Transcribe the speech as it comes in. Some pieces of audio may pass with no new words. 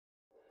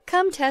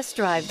Come test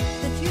drive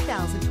the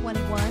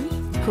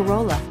 2021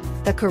 Corolla.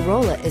 The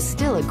Corolla is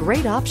still a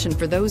great option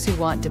for those who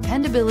want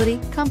dependability,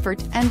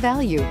 comfort, and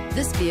value.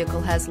 This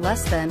vehicle has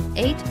less than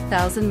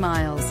 8,000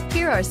 miles.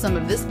 Here are some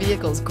of this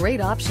vehicle's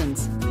great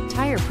options: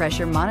 tire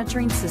pressure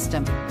monitoring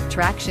system,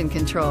 traction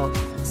control,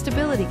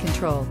 stability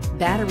control,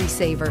 battery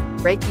saver,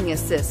 braking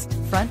assist,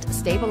 front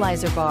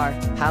stabilizer bar,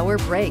 power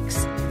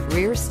brakes,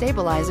 rear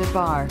stabilizer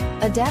bar,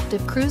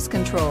 adaptive cruise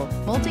control,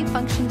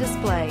 multifunction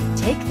display.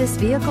 Take this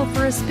vehicle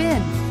for a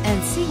spin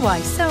and see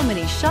why so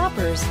many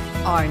shoppers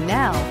are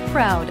now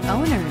proud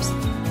owners.